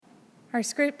Our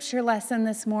scripture lesson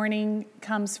this morning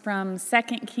comes from 2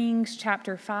 Kings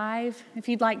chapter 5. If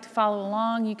you'd like to follow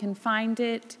along, you can find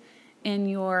it in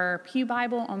your Pew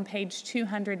Bible on page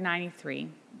 293.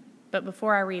 But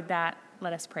before I read that,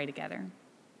 let us pray together.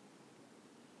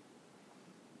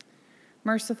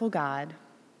 Merciful God,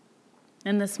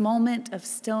 in this moment of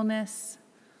stillness,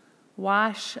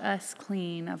 wash us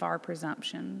clean of our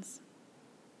presumptions.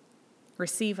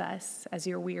 Receive us as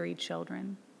your weary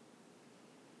children.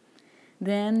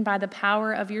 Then, by the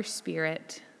power of your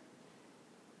Spirit,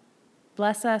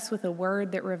 bless us with a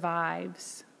word that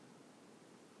revives.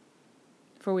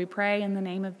 For we pray in the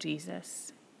name of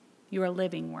Jesus, your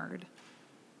living word.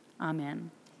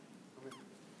 Amen.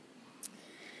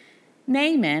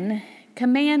 Naaman,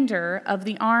 commander of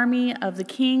the army of the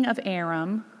king of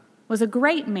Aram, was a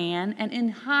great man and in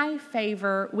high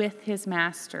favor with his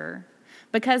master,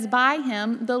 because by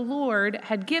him the Lord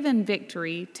had given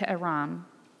victory to Aram.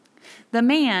 The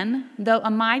man, though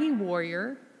a mighty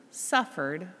warrior,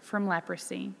 suffered from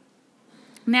leprosy.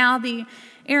 Now the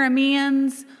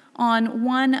Arameans, on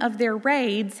one of their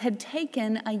raids, had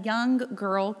taken a young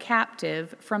girl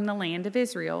captive from the land of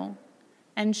Israel,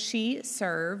 and she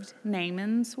served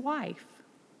Naaman's wife.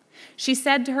 She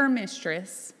said to her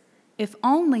mistress, "If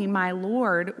only my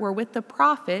Lord were with the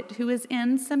prophet who is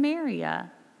in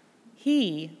Samaria,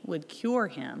 he would cure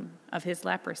him of his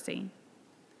leprosy."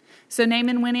 So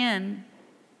Naaman went in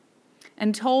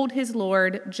and told his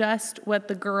Lord just what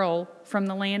the girl from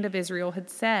the land of Israel had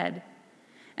said.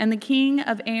 And the king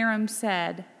of Aram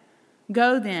said,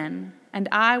 "Go then, and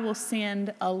I will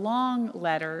send a long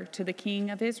letter to the king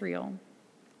of Israel."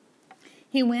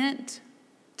 He went,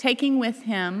 taking with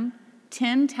him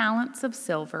 10 talents of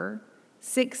silver,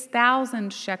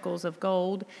 6,000 shekels of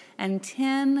gold, and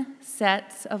 10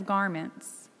 sets of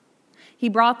garments. He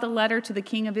brought the letter to the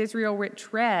king of Israel,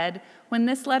 which read, "When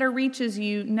this letter reaches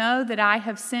you, know that I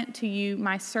have sent to you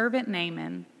my servant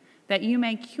Naaman, that you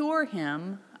may cure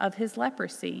him of his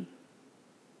leprosy."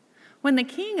 When the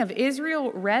king of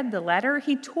Israel read the letter,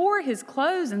 he tore his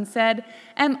clothes and said,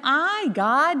 "Am I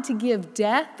God to give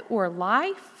death or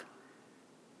life?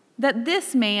 That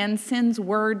this man sends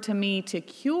word to me to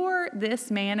cure this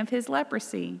man of his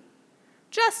leprosy.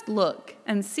 Just look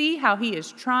and see how he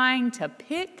is trying to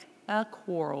pick a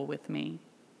quarrel with me."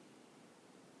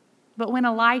 But when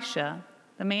Elisha,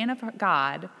 the man of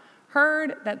God,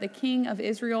 heard that the king of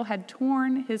Israel had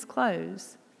torn his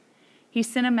clothes, he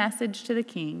sent a message to the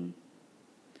king.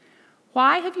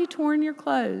 "Why have you torn your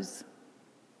clothes?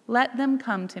 Let them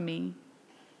come to me,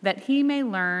 that he may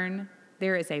learn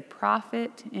there is a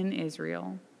prophet in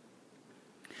Israel."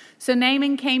 So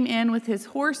Naaman came in with his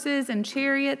horses and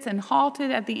chariots and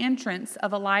halted at the entrance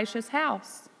of Elisha's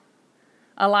house.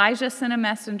 Elijah sent a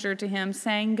messenger to him,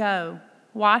 saying, "Go,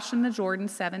 wash in the Jordan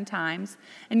 7 times,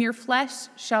 and your flesh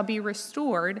shall be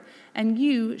restored, and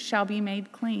you shall be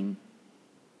made clean."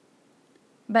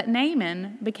 But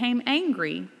Naaman became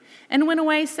angry and went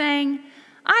away, saying,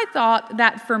 "I thought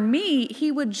that for me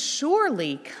he would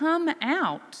surely come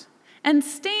out and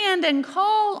stand and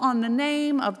call on the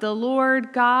name of the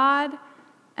Lord God,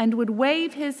 and would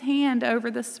wave his hand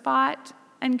over the spot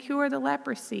and cure the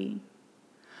leprosy.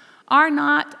 Are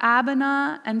not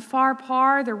Abana and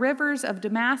Pharpar, the rivers of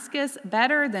Damascus,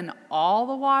 better than all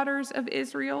the waters of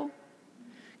Israel?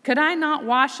 Could I not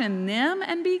wash in them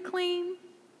and be clean?"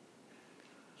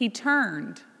 He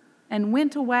turned and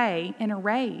went away in a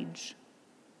rage.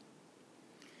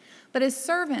 But his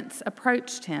servants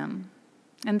approached him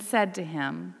and said to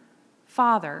him,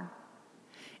 "Father,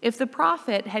 if the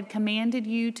prophet had commanded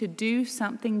you to do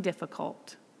something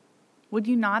difficult, would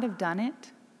you not have done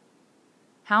it?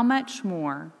 How much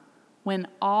more when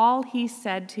all he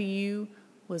said to you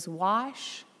was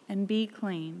wash and be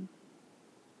clean?"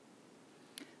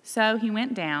 So he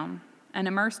went down and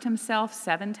immersed himself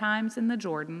 7 times in the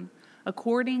Jordan,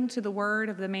 according to the word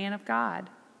of the man of God.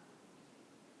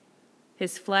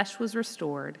 His flesh was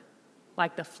restored,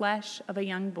 like the flesh of a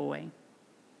young boy,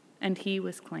 and he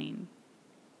was clean.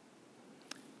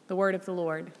 The word of the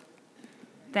Lord.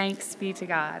 Thanks be to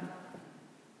God.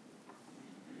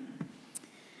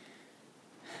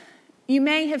 You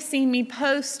may have seen me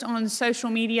post on social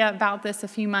media about this a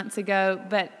few months ago,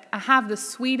 but I have the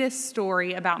sweetest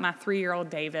story about my 3-year-old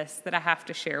Davis that I have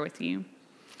to share with you.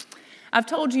 I've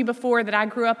told you before that I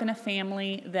grew up in a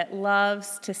family that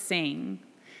loves to sing.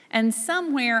 And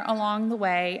somewhere along the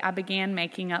way, I began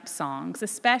making up songs,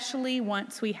 especially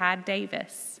once we had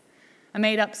Davis. I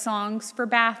made up songs for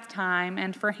bath time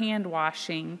and for hand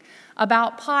washing,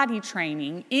 about potty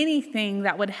training, anything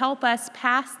that would help us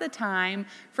pass the time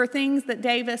for things that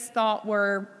Davis thought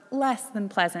were less than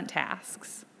pleasant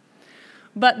tasks.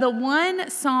 But the one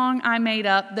song I made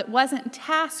up that wasn't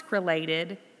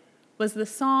task-related was the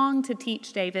song to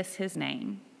teach Davis his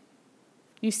name.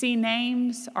 You see,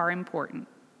 names are important.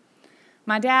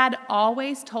 My dad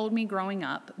always told me growing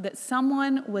up that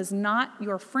someone was not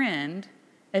your friend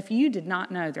if you did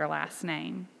not know their last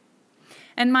name.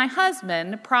 And my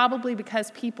husband, probably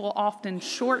because people often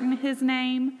shorten his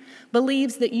name,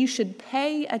 believes that you should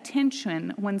pay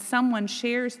attention when someone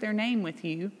shares their name with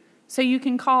you so you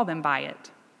can call them by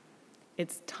it.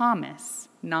 It's Thomas,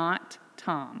 not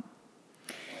Tom.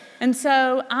 And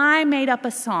so I made up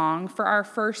a song for our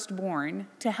firstborn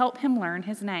to help him learn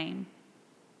his name.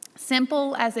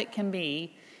 Simple as it can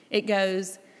be, it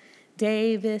goes,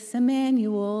 Davis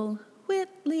Emmanuel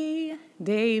Whitley,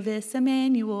 Davis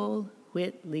Emmanuel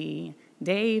Whitley,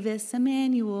 Davis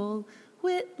Emmanuel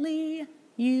Whitley,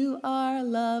 you are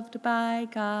loved by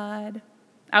God.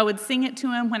 I would sing it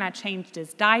to him when I changed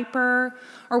his diaper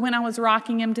or when I was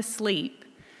rocking him to sleep.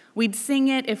 We'd sing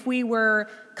it if we were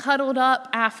cuddled up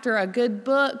after a good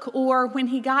book or when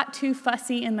he got too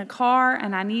fussy in the car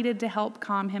and I needed to help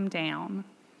calm him down.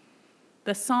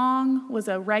 The song was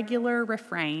a regular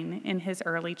refrain in his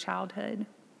early childhood.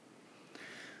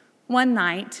 One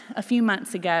night, a few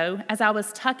months ago, as I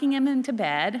was tucking him into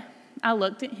bed, I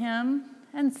looked at him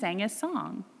and sang his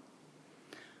song.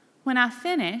 When I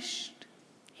finished,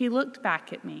 he looked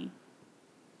back at me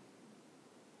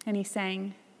and he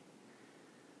sang,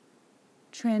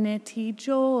 Trinity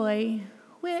Joy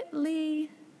Whitley,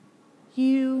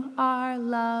 you are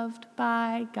loved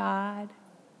by God.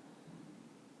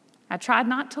 I tried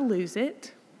not to lose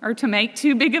it or to make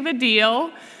too big of a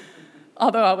deal.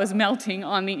 Although I was melting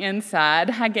on the inside,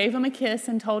 I gave him a kiss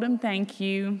and told him thank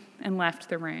you and left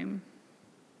the room.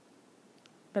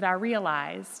 But I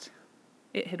realized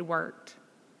it had worked.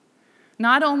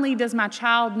 Not only does my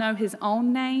child know his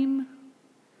own name,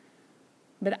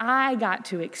 but I got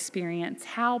to experience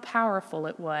how powerful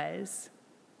it was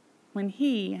when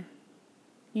he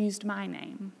used my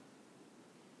name.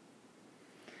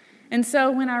 And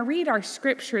so when I read our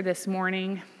scripture this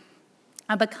morning,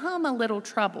 I become a little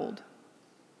troubled.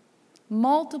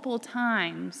 Multiple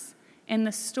times in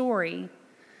the story,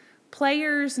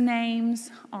 players' names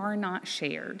are not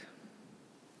shared.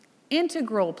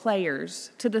 Integral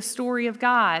players to the story of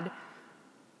God,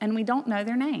 and we don't know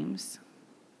their names.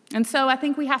 And so I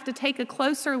think we have to take a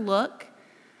closer look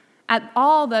at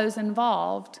all those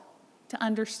involved to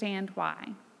understand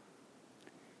why.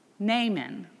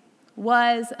 Naaman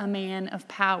was a man of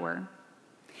power.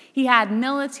 He had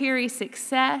military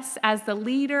success as the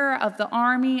leader of the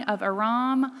army of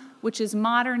Aram, which is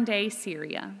modern-day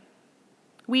Syria.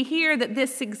 We hear that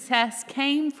this success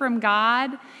came from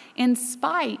God in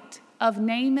spite of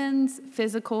Naaman's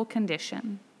physical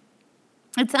condition.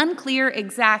 It's unclear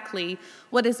exactly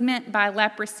what is meant by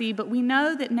leprosy, but we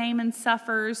know that Naaman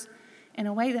suffers in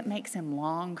a way that makes him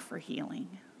long for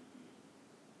healing.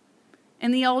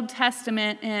 In the Old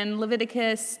Testament, in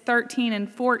Leviticus 13 and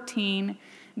 14,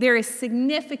 there is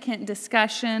significant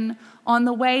discussion on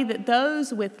the way that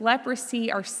those with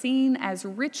leprosy are seen as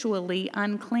ritually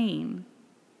unclean.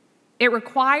 It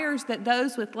requires that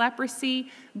those with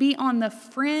leprosy be on the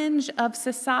fringe of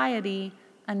society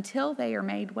until they are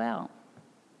made well.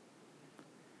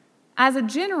 As a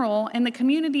general, in the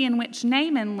community in which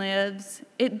Naaman lives,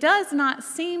 it does not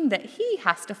seem that he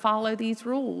has to follow these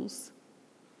rules.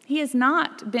 He has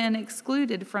not been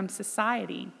excluded from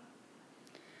society.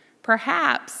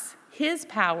 Perhaps his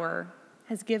power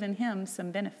has given him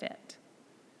some benefit.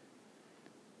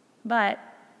 But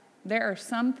there are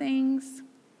some things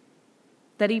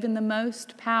that even the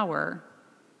most power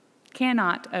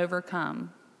cannot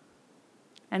overcome,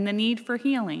 and the need for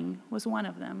healing was one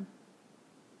of them.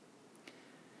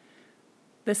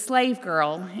 The slave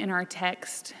girl in our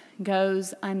text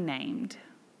goes unnamed.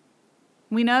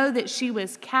 We know that she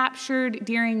was captured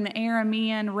during the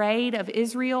Aramean raid of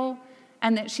Israel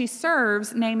and that she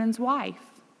serves Naaman's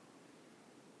wife.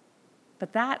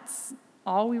 But that's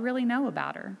all we really know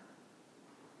about her.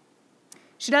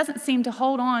 She doesn't seem to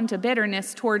hold on to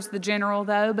bitterness towards the general,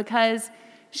 though, because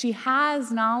she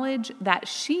has knowledge that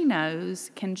she knows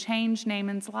can change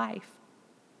Naaman's life.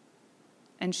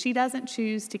 And she doesn't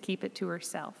choose to keep it to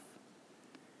herself.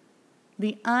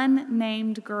 The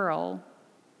unnamed girl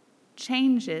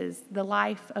changes the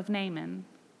life of Naaman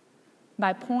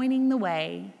by pointing the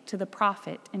way to the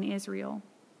prophet in Israel.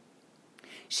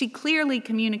 She clearly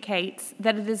communicates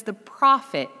that it is the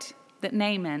prophet that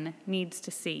Naaman needs to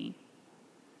see.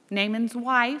 Naaman's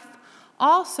wife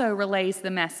also relays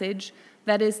the message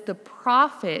that is the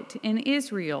prophet in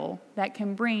Israel that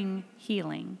can bring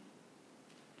healing.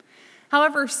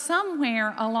 However,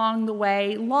 somewhere along the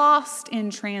way, lost in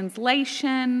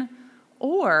translation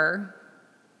or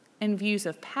in views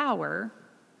of power,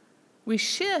 we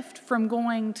shift from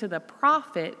going to the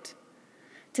prophet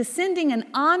to sending an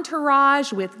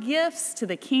entourage with gifts to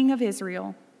the king of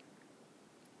Israel.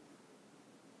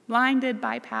 Blinded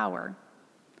by power,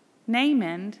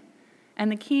 Naaman and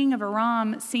the king of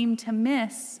Aram seem to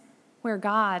miss where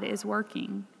God is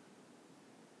working.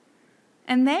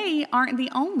 And they aren't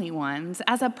the only ones.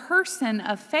 As a person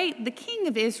of faith, the king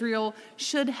of Israel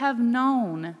should have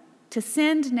known to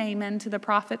send Naaman to the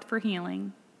prophet for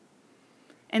healing.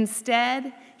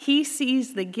 Instead, he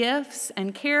sees the gifts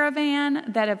and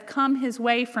caravan that have come his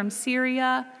way from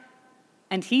Syria,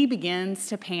 and he begins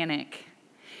to panic.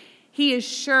 He is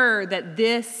sure that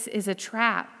this is a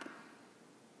trap.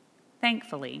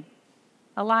 Thankfully,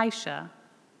 Elisha,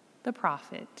 the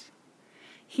prophet,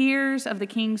 hears of the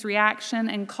king's reaction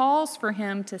and calls for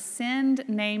him to send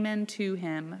Naaman to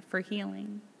him for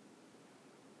healing.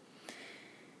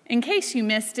 In case you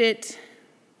missed it,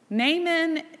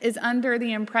 Naaman is under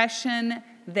the impression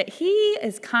that he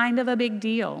is kind of a big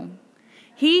deal.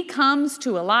 He comes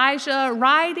to Elijah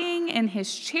riding in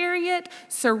his chariot,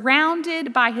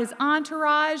 surrounded by his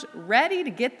entourage, ready to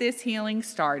get this healing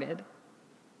started.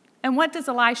 And what does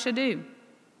Elisha do?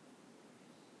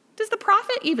 Does the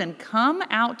prophet even come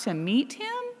out to meet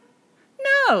him?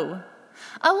 No.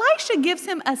 Elisha gives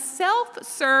him a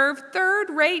self-serve,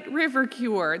 third-rate river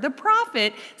cure. The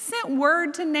prophet sent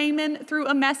word to Naaman through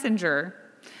a messenger.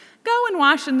 Go and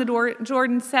wash in the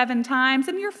Jordan 7 times,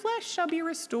 and your flesh shall be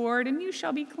restored, and you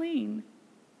shall be clean.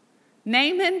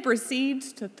 Naaman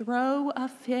proceeds to throw a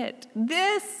fit.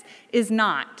 This is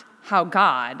not how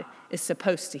God is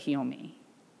supposed to heal me.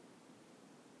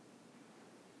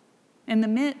 In the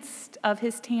midst of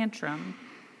his tantrum,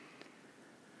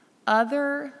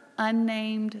 other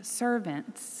unnamed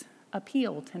servants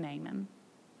appeal to Naaman,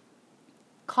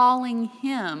 calling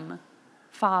him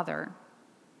father.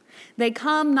 They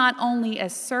come not only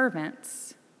as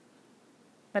servants,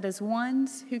 but as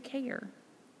ones who care.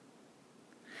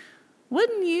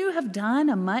 Wouldn't you have done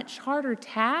a much harder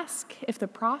task if the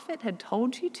prophet had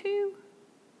told you to?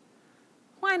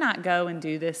 Why not go and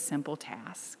do this simple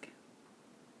task?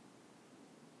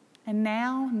 And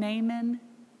now Naaman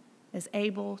is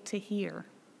able to hear.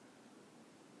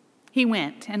 He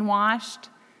went and washed,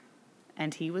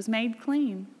 and he was made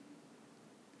clean.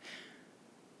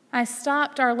 I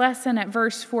stopped our lesson at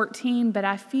verse 14, but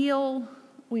I feel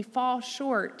we fall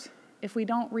short if we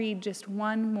don't read just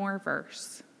one more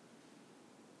verse.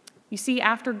 You see,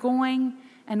 after going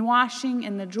and washing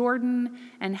in the Jordan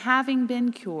and having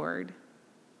been cured,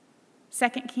 2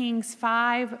 Kings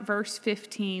 5, verse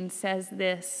 15 says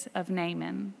this of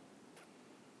Naaman.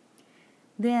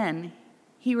 Then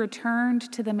he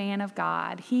returned to the man of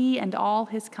God, he and all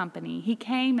his company. He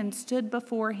came and stood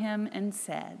before him and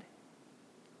said,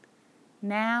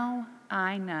 "Now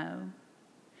I know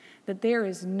that there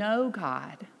is no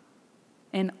God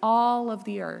in all of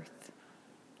the earth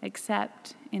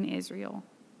except in Israel."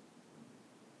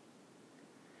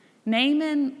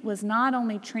 Naaman was not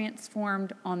only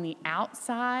transformed on the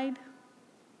outside,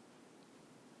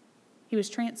 he was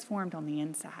transformed on the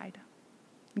inside.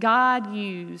 God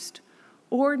used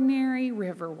ordinary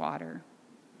river water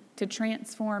to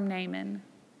transform Naaman,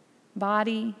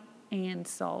 body and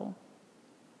soul.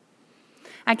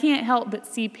 I can't help but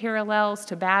see parallels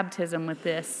to baptism with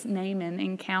this Naaman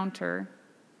encounter.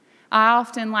 I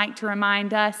often like to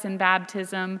remind us in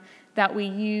baptism that we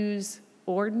use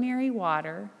ordinary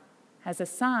water as a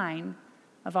sign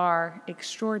of our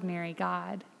extraordinary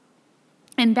God.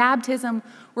 In baptism,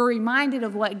 we're reminded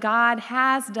of what God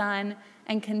has done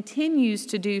and continues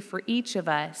to do for each of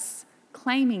us,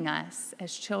 claiming us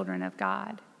as children of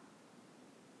God.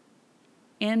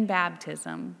 In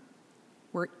baptism,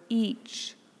 we're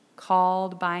each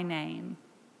called by name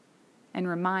and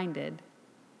reminded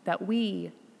that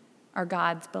we are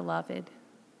God's beloved,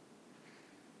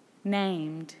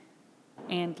 named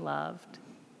and loved.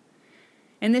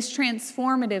 In this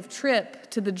transformative trip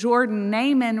to the Jordan,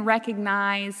 Naaman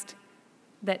recognized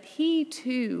that he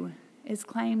too is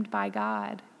claimed by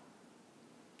God.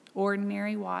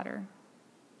 Ordinary water,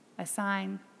 a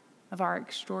sign of our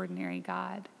extraordinary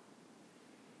God.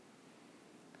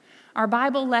 Our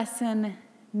Bible lesson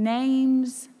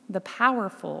names the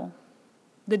powerful,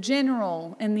 the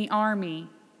general in the army,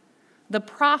 the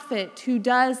prophet who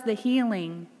does the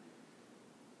healing,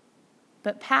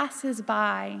 but passes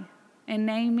by in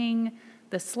naming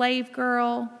the slave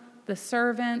girl, the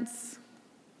servants,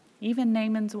 even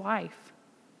Naaman's wife.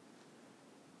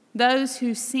 Those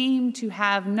who seem to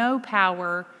have no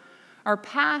power are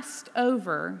passed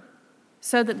over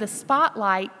so that the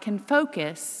spotlight can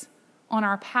focus on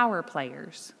our power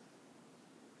players.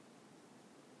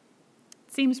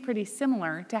 It seems pretty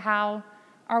similar to how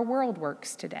our world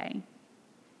works today.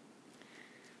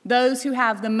 Those who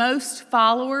have the most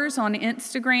followers on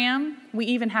Instagram, we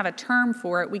even have a term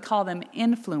for it, we call them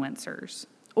influencers.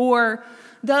 Or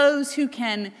those who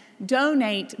can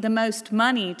donate the most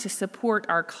money to support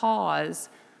our cause,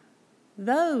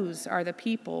 those are the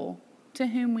people to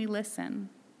whom we listen.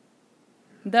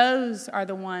 Those are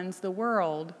the ones the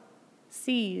world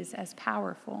sees as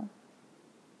powerful.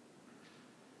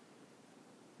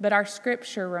 But our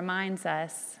scripture reminds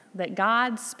us that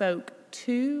God spoke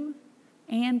to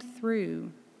and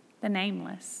through the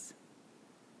nameless.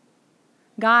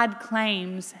 God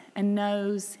claims and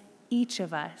knows each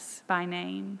of us by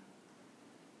name.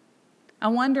 I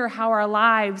wonder how our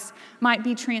lives might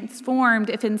be transformed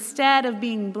if instead of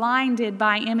being blinded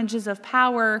by images of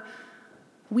power,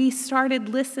 we started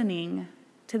listening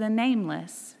to the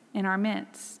nameless in our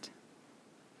midst.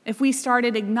 If we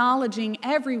started acknowledging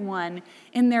everyone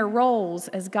in their roles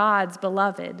as God's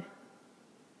beloved.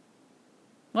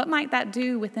 What might that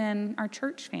do within our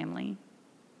church family?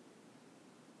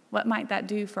 What might that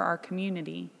do for our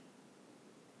community?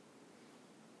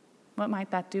 What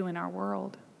might that do in our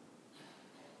world?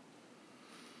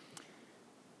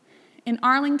 In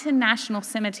Arlington National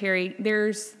Cemetery,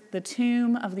 there's the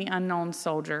tomb of the unknown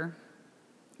soldier.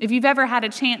 If you've ever had a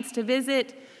chance to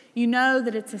visit, you know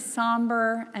that it's a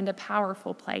somber and a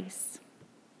powerful place.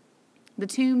 The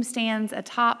tomb stands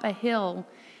atop a hill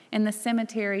in the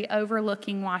cemetery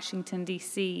overlooking Washington,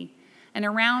 D.C., and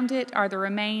around it are the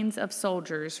remains of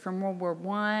soldiers from World War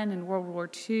I and World War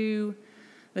II,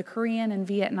 the Korean and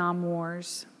Vietnam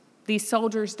Wars. These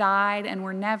soldiers died and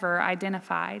were never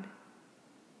identified.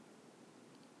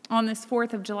 On this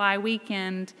 4th of July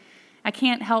weekend, I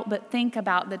can't help but think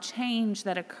about the change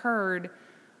that occurred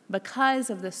because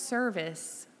of the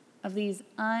service of these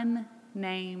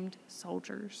unnamed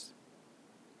soldiers.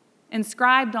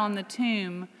 Inscribed on the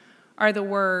tomb are the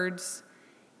words,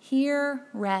 "Here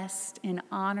rest in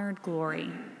honored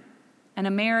glory, an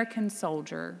American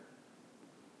soldier,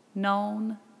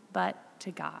 known but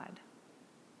to God."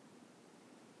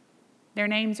 Their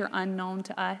names are unknown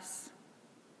to us,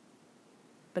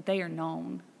 but they are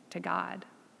known to God.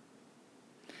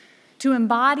 To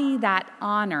embody that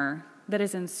honor that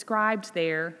is inscribed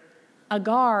there, a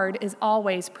guard is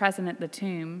always present at the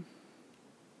tomb.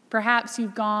 Perhaps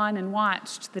you've gone and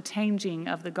watched the changing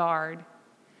of the guard.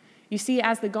 You see,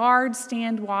 as the guards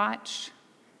stand watch,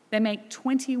 they make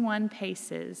 21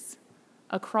 paces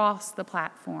across the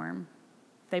platform.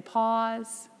 They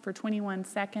pause for 21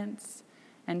 seconds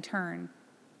and turn.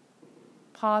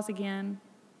 Pause again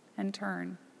and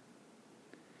turn.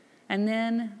 And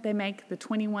then they make the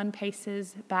 21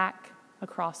 paces back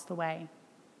across the way.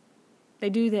 They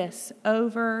do this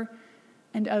over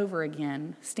and over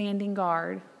again, standing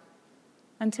guard,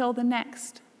 until the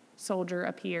next soldier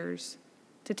appears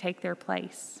to take their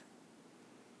place.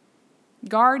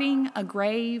 Guarding a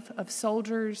grave of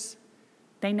soldiers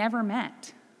they never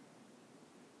met,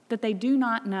 that they do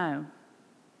not know,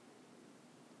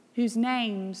 whose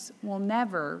names will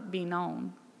never be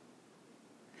known.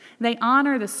 They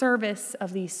honor the service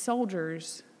of these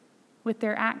soldiers with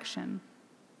their action.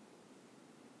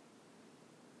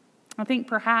 I think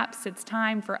perhaps it's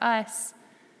time for us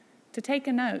to take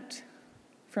a note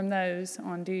from those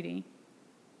on duty,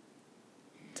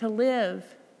 to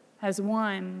live as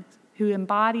one who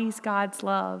embodies God's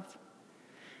love,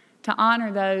 to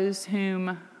honor those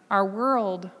whom our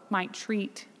world might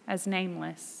treat as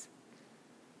nameless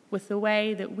with the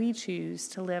way that we choose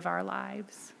to live our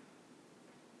lives.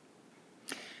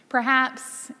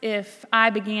 Perhaps if I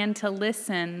began to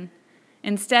listen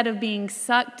instead of being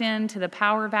sucked into the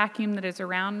power vacuum that is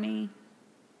around me,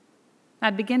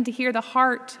 I'd begin to hear the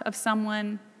heart of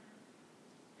someone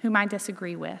whom I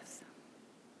disagree with.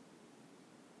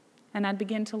 And I'd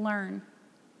begin to learn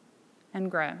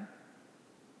and grow.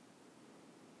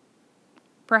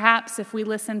 Perhaps if we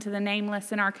listen to the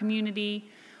nameless in our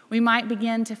community, we might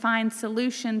begin to find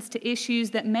solutions to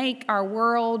issues that make our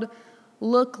world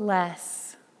look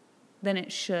less than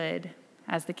it should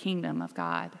as the kingdom of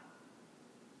God.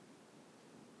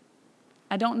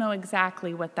 I don't know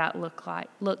exactly what that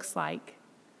looks like,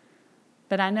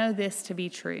 but I know this to be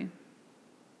true.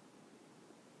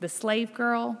 The slave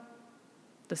girl,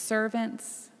 the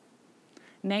servants,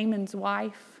 Naaman's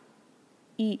wife,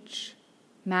 each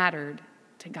mattered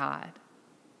to God.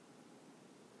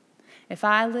 If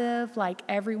I live like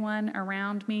everyone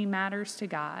around me matters to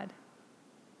God,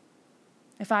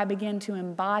 if I begin to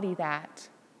embody that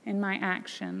in my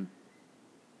action,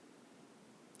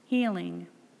 healing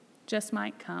just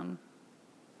might come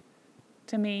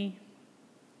to me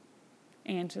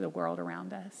and to the world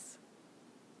around us.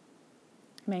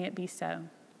 May it be so.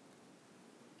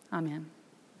 Amen.